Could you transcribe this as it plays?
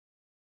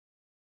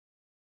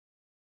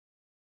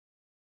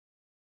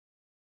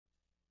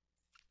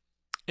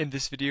In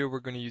this video, we're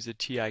going to use a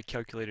TI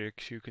calculator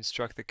to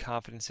construct the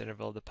confidence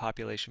interval of the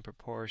population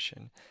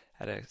proportion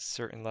at a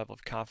certain level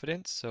of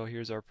confidence. So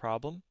here's our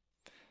problem.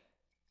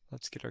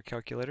 Let's get our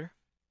calculator.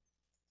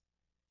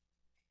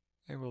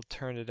 And we'll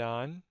turn it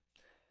on.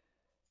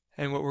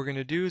 And what we're going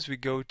to do is we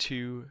go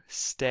to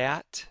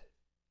Stat,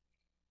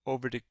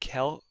 over to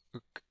Calc,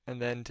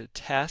 and then to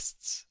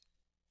Tests.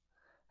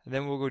 And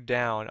then we'll go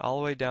down, all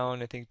the way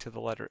down, I think, to the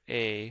letter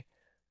A.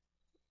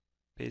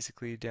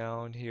 Basically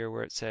down here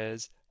where it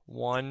says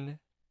 1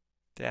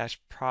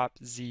 prop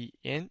z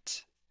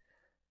int,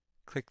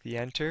 click the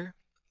enter,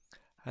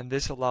 and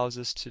this allows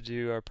us to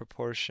do our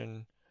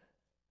proportion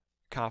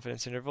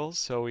confidence intervals.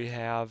 So we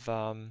have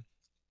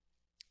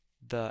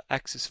the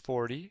x is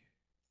 40,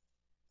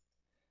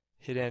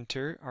 hit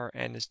enter, our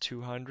n is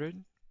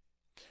 200,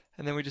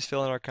 and then we just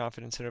fill in our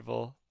confidence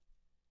interval,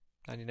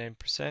 99%,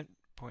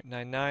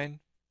 0.99,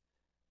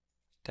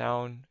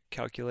 down,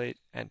 calculate,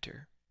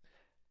 enter.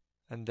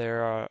 And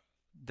there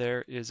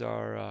is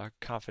our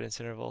confidence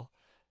interval.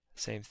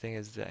 Same thing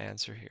as the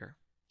answer here.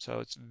 So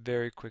it's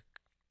very quick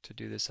to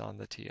do this on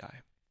the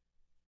TI.